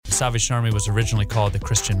Salvation Army was originally called the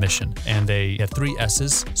Christian Mission, and they had 3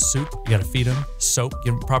 S's: soup, you got to feed them; soap,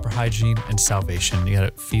 give them proper hygiene; and salvation, you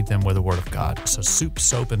got to feed them with the Word of God. So soup,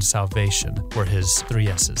 soap, and salvation were his 3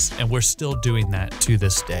 S's, and we're still doing that to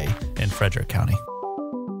this day in Frederick County.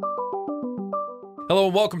 Hello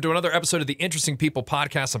and welcome to another episode of the Interesting People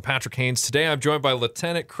Podcast. I'm Patrick Haynes. Today I'm joined by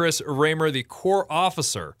Lieutenant Chris Raymer, the Corps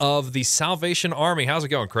Officer of the Salvation Army. How's it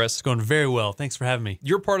going, Chris? It's going very well. Thanks for having me.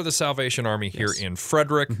 You're part of the Salvation Army here in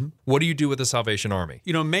Frederick. Mm-hmm. What do you do with the Salvation Army?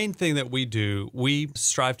 You know, main thing that we do, we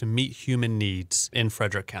strive to meet human needs in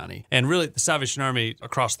Frederick County. And really, the Salvation Army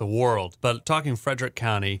across the world. But talking Frederick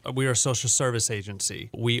County, we are a social service agency.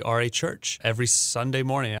 We are a church. Every Sunday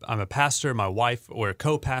morning, I'm a pastor, my wife, we're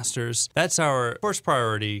co-pastors. That's our first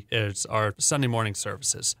priority, is our Sunday morning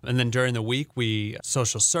services. And then during the week, we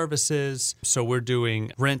social services. So we're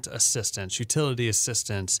doing rent assistance, utility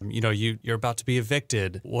assistance. You know, you're about to be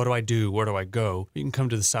evicted. What do I do? Where do I go? You can come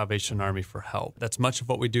to the Salvation Army for help. That's much of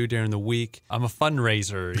what we do during the week. I'm a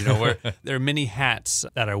fundraiser, you know, where there are many hats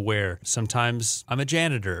that I wear. Sometimes I'm a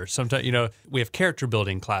janitor. Sometimes, you know, we have character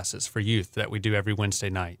building classes for youth that we do every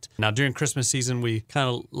Wednesday night. Now, during Christmas season, we kind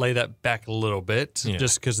of lay that back a little bit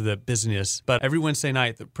just because of the busyness. But every Wednesday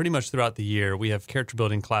night, pretty much throughout the year, we have character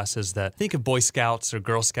building classes that think of Boy Scouts or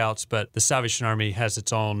Girl Scouts, but the Salvation Army has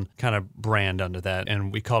its own kind of brand under that.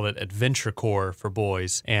 And we call it Adventure Corps for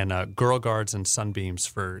boys and Girl Guards and Sunbeams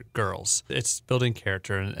for girls. It's building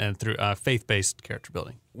character and through faith-based character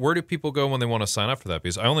building. Where do people go when they want to sign up for that?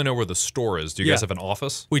 Because I only know where the store is. Do you guys have an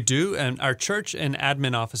office? We do, and our church and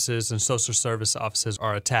admin offices and social service offices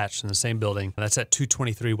are attached in the same building. That's at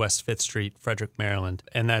 223 West 5th Street, Frederick, Maryland.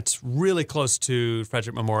 And that's really close to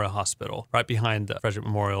Frederick Memorial Hospital, right behind the Frederick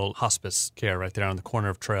Memorial Hospice Care, right there on the corner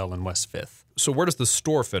of Trail and West 5th. So where does the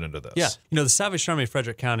store fit into this? Yeah. You know, the Salvation Army of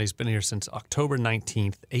Frederick County has been here since October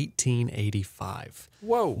 19th, 1885.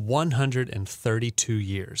 Whoa. 132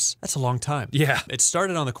 years. That's a long time. Yeah. It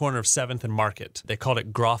started on the corner of 7th and Market. They called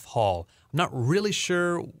it Groff Hall. I'm not really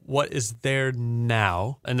sure what is there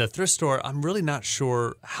now. And the thrift store, I'm really not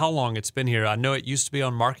sure how long it's been here. I know it used to be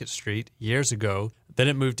on Market Street years ago. Then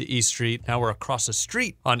it moved to East Street. Now we're across the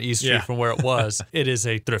street on East Street from where it was. It is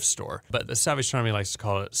a thrift store. But the Salvation Army likes to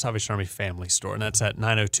call it Salvation Army Family Store, and that's at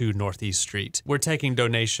 902 Northeast Street. We're taking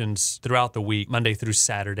donations throughout the week, Monday through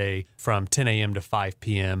Saturday, from 10 a.m. to 5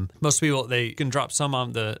 p.m. Most people, they can drop some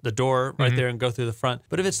on the door right there and go through the front.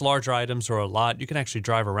 But if it's larger items or a lot, you can actually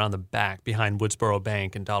drive around the back behind Woodsboro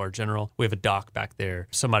Bank and Dollar General. We have a dock back there.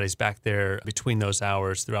 Somebody's back there between those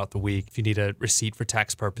hours throughout the week if you need a receipt for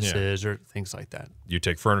tax purposes or things like that. You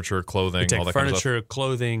take furniture, clothing, all that kind of stuff? Furniture,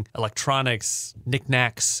 clothing, electronics,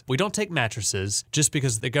 knickknacks. We don't take mattresses just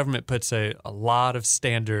because the government puts a lot of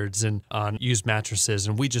standards on used mattresses,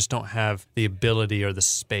 and we just don't have the ability or the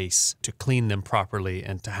space to clean them properly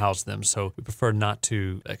and to house them. So we prefer not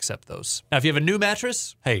to accept those. Now, if you have a new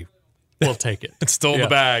mattress, hey, we'll take it. It's still in the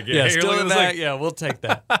bag. Yeah, still in the bag. Yeah, we'll take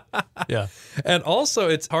that. Yeah. And also,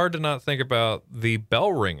 it's hard to not think about the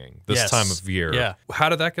bell ringing this time of year. Yeah. How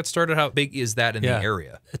did that get started? How big is that in the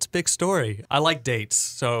area? It's a big story. I like dates.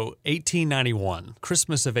 So 1891,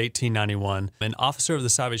 Christmas of 1891, an officer of the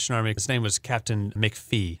Salvation Army, his name was Captain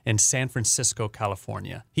McPhee in San Francisco,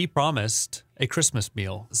 California. He promised a Christmas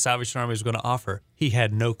meal the Salvation Army was going to offer. He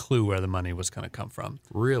had no clue where the money was going to come from.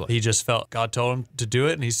 Really? He just felt God told him to do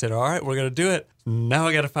it, and he said, all right, we're going to do it. Now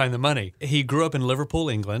I got to find the money. He grew up in Liverpool,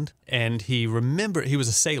 England, and he was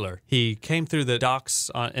a sailor. He came through the docks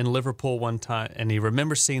in Liverpool one time, and he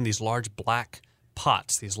remembers seeing these large black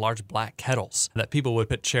pots, these large black kettles that people would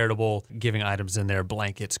put charitable giving items in there,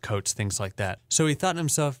 blankets, coats, things like that. So he thought to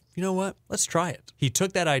himself, you know what? Let's try it. He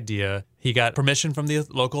took that idea. He got permission from the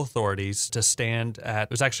local authorities to stand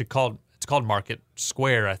at, it's called Market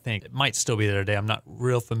Square, I think. It might still be there today. I'm not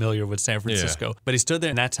real familiar with San Francisco. But he stood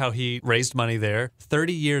there, and that's how he raised money there.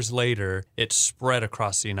 30 years later, it spread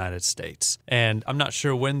across the United States. And I'm not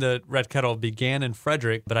sure when the Red Kettle began in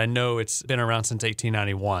Frederick, but I know it's been around since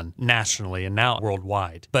 1891 nationally and now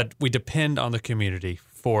worldwide. But we depend on the community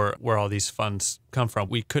for where all these funds come from.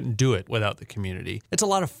 We couldn't do it without the community. It's a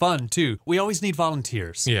lot of fun, too. We always need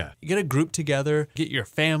volunteers. Yeah. You get a group together, get your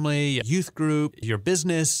family, youth group, your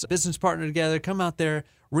business partner together, come out there,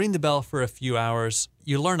 ring the bell for a few hours.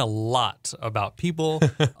 You learn a lot about people,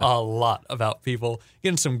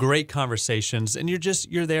 getting some great conversations, and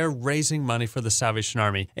you're there raising money for the Salvation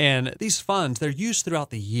Army. And these funds, they're used throughout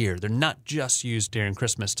the year. They're not just used during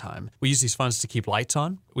Christmas time. We use these funds to keep lights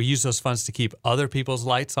on. We use those funds to keep other people's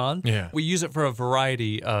lights on. Yeah. We use it for a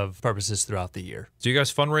variety of purposes throughout the year. Do you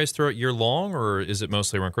guys fundraise throughout year long, or is it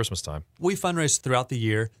mostly around Christmas time? We fundraise throughout the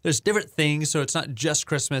year. There's different things, so it's not just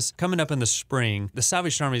Christmas. Coming up in the spring, the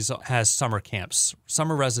Salvation Salvation Army has summer camps,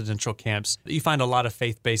 summer residential camps. You find a lot of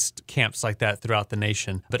faith-based camps like that throughout the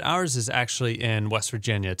nation. But ours is actually in West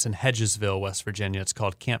Virginia. It's in Hedgesville, West Virginia. It's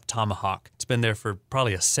called Camp Tomahawk. It's been there for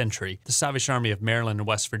probably a century. The Salvation Army of Maryland and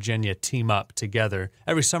West Virginia team up together.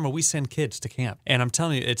 Every summer we send kids to camp. And I'm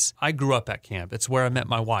telling you, I grew up at camp. It's where I met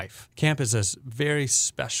my wife. Camp is a very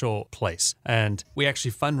special place. And we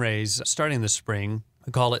actually fundraise starting this spring. I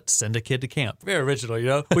call it Send a Kid to Camp. Very original, you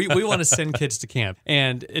know? We want to send kids to camp.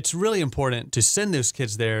 And it's really important to send those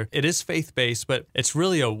kids there. It is faith-based, but it's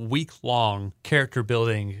really a week-long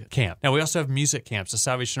character-building camp. Now, we also have music camps. The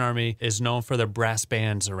Salvation Army is known for their brass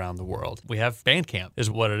bands around the world. We have band camp is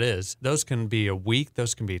what it is. Those can be a week.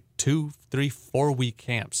 Those can be 2, 3, 4-week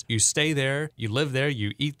camps. You stay there, you live there,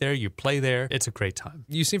 you eat there, you play there. It's a great time.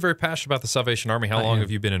 You seem very passionate about the Salvation Army. How long have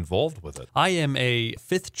you been involved with it? I am a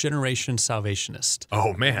 5th-generation Salvationist.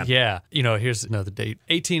 Oh, man. Yeah. You know, here's another date.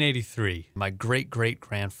 1883. My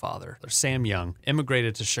great-great-grandfather, Sam Young,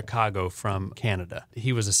 immigrated to Chicago from Canada.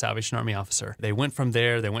 He was a Salvation Army officer. They went from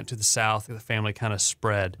there. They went to the South. The family kind of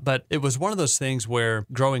spread. But it was one of those things where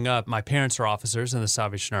growing up, my parents are officers in the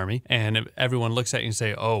Salvation Army, and everyone looks at you and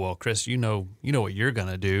say, oh, well, Chris, you know what you're going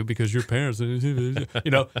to do because your parents, you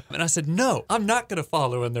know. And I said, no, I'm not going to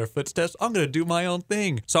follow in their footsteps. I'm going to do my own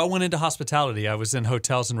thing. So I went into hospitality. I was in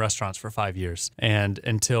hotels and restaurants for 5 years. And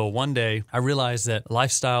until one day I realized that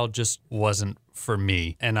lifestyle just wasn't for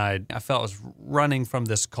me. And I felt I was running from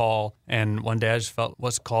this call. And one day I just felt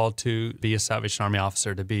was called to be a Salvation Army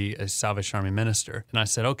officer, to be a Salvation Army minister. And I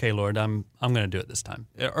said, okay, Lord, I'm going to do it this time.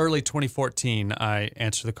 Early 2014, I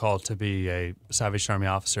answered the call to be a Salvation Army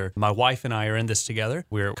officer. My wife and I are in this together.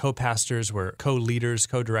 We're co-pastors, we're co-leaders,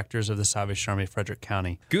 co-directors of the Salvation Army of Frederick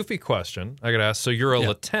County. Goofy question I got to ask. So you're a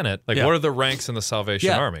lieutenant. Like, what are the ranks in the Salvation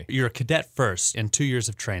Army? You're a cadet first in 2 years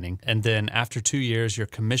of training. And then after 2 years, you're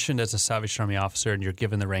commissioned as a Salvation Army officer and you're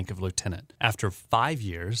given the rank of lieutenant. After 5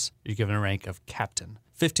 years, you're given a rank of captain.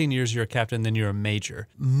 15 years, you're a captain, then you're a major.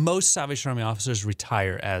 Most Salvation Army officers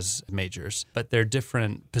retire as majors, but there are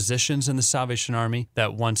different positions in the Salvation Army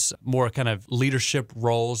that wants more kind of leadership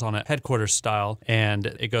roles on a headquarters style, and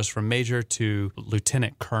it goes from major to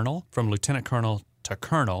lieutenant colonel, from lieutenant colonel to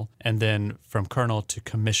colonel, and then from colonel to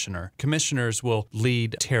commissioner. Commissioners will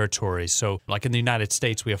lead territories. So like in the United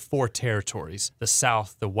States, we have 4 territories: the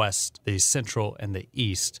South, the West, the Central, and the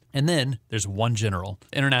East. And then there's one general.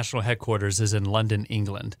 International headquarters is in London,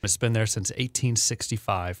 England. It's been there since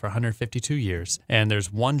 1865 for 152 years. And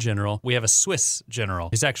there's one general. We have a Swiss general.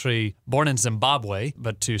 He's actually born in Zimbabwe,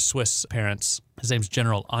 but to Swiss parents. His name's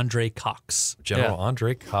General Andre Cox. General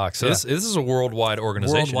Andre Cox. So this is a worldwide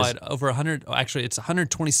organization. Worldwide, over 100, actually it's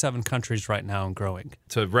 127 countries right now and growing.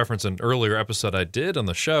 To reference an earlier episode I did on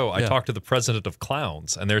the show, I talked to the president of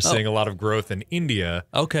clowns, and they're seeing a lot of growth in India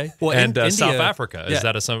well, and India, South Africa. Is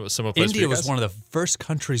that a similar place India for you guys? was one of the first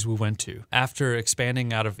countries we went to. After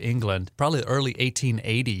expanding out of England, probably the early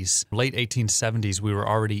 1880s, late 1870s, we were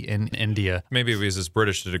already in India. Maybe because it's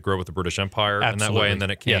British, did it grow with the British Empire in that way, and then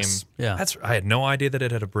it came... Yes. Yeah. I had no idea that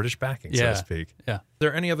it had a British backing, so to speak. Yeah. Is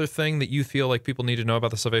there any other thing that you feel like people need to know about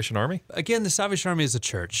the Salvation Army? Again, the Salvation Army is a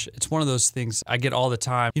church. It's one of those things I get all the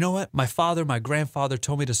time. You know what? My grandfather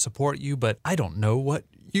told me to support you, but I don't know what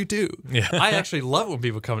you do. Yeah. I actually love when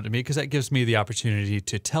people come to me because that gives me the opportunity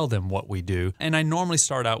to tell them what we do. And I normally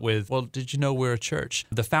start out with, well, did you know we're a church?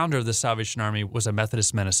 The founder of the Salvation Army was a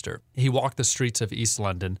Methodist minister. He walked the streets of East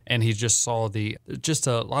London and he just saw just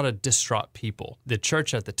a lot of distraught people. The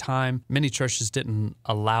church at the time, many churches didn't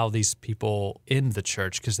allow these people in the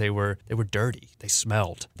church because they were dirty. They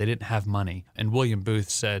smelled. They didn't have money. And William Booth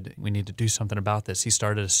said, we need to do something about this. He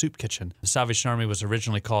started a soup kitchen. The Salvation Army was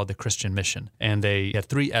originally called the Christian Mission. And they had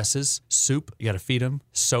 3 S's: soup, you got to feed them;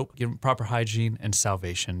 soap, give them proper hygiene; and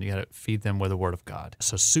salvation, you got to feed them with the Word of God.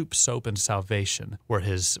 So soup, soap, and salvation were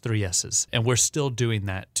his 3 S's. And we're still doing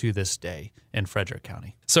that to this day in Frederick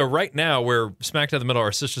County. So right now, we're smack in the middle.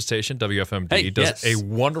 Our sister station, WFMD, does a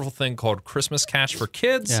wonderful thing called Christmas Cash for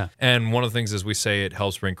Kids. Yeah. And one of the things is we say it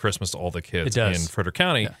helps bring Christmas to all the kids in Frederick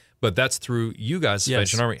County. Yeah. But that's through you guys,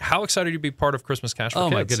 Salvation Army. How excited are you to be part of Christmas Cash for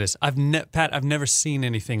Kids? Oh, my goodness. Pat, I've never seen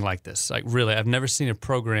anything like this. Like, really, I've never seen a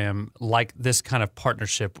program like this kind of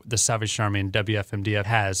partnership the Salvation Army and WFMD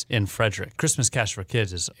has in Frederick. Christmas Cash for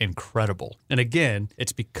Kids is incredible. And again,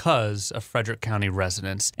 it's because of Frederick County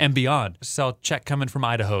residents and beyond. I saw a check coming from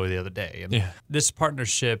Idaho the other day. And this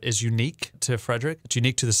partnership is unique to Frederick. It's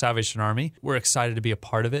unique to the Salvation Army. We're excited to be a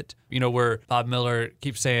part of it. You know, where Bob Miller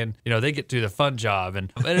keeps saying, you know, they get to do the fun job.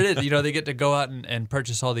 And it kids, they get to go out and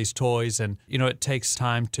purchase all these toys. And, it takes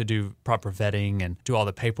time to do proper vetting and do all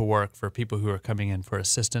the paperwork for people who are coming in for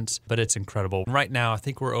assistance. But it's incredible. Right now, I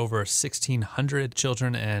think we're over 1,600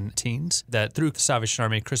 children and teens that through the Salvation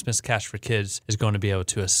Army Christmas Cash for Kids is going to be able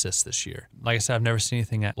to assist this year. Like I said, I've never seen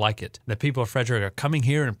anything like it. The people of Frederick are coming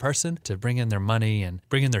here in person to bring in their money and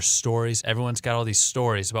bring in their stories. Everyone's got all these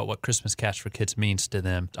stories about what Christmas Cash for Kids means to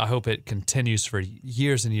them. I hope it continues for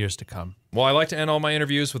years and years to come. Well, I like to end all my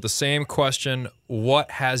interviews with the same question.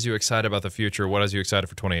 What has you excited about the future? What has you excited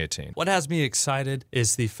for 2018? What has me excited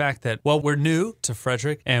is the fact that, we're new to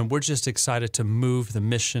Frederick, and we're just excited to move the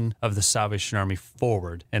mission of the Salvation Army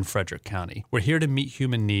forward in Frederick County. We're here to meet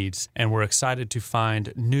human needs, and we're excited to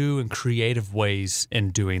find new and creative ways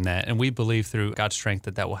in doing that. And we believe through God's strength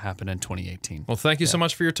that will happen in 2018. Well, thank you so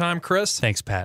much for your time, Chris. Thanks, Pat.